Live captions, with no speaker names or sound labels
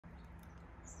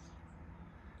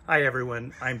Hi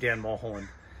everyone, I'm Dan Mulholland.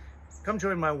 Come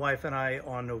join my wife and I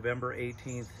on November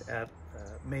 18th at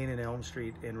Main and Elm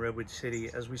Street in Redwood City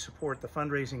as we support the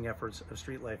fundraising efforts of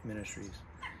Street Life Ministries.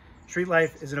 Street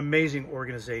Life is an amazing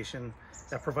organization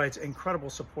that provides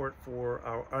incredible support for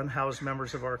our unhoused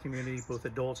members of our community, both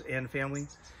adults and family,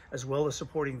 as well as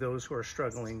supporting those who are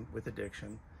struggling with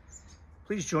addiction.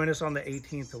 Please join us on the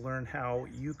 18th to learn how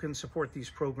you can support these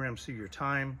programs through your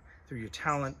time, through your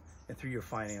talent, and through your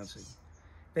financing.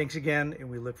 Thanks again, and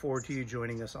we look forward to you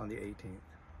joining us on the 18th.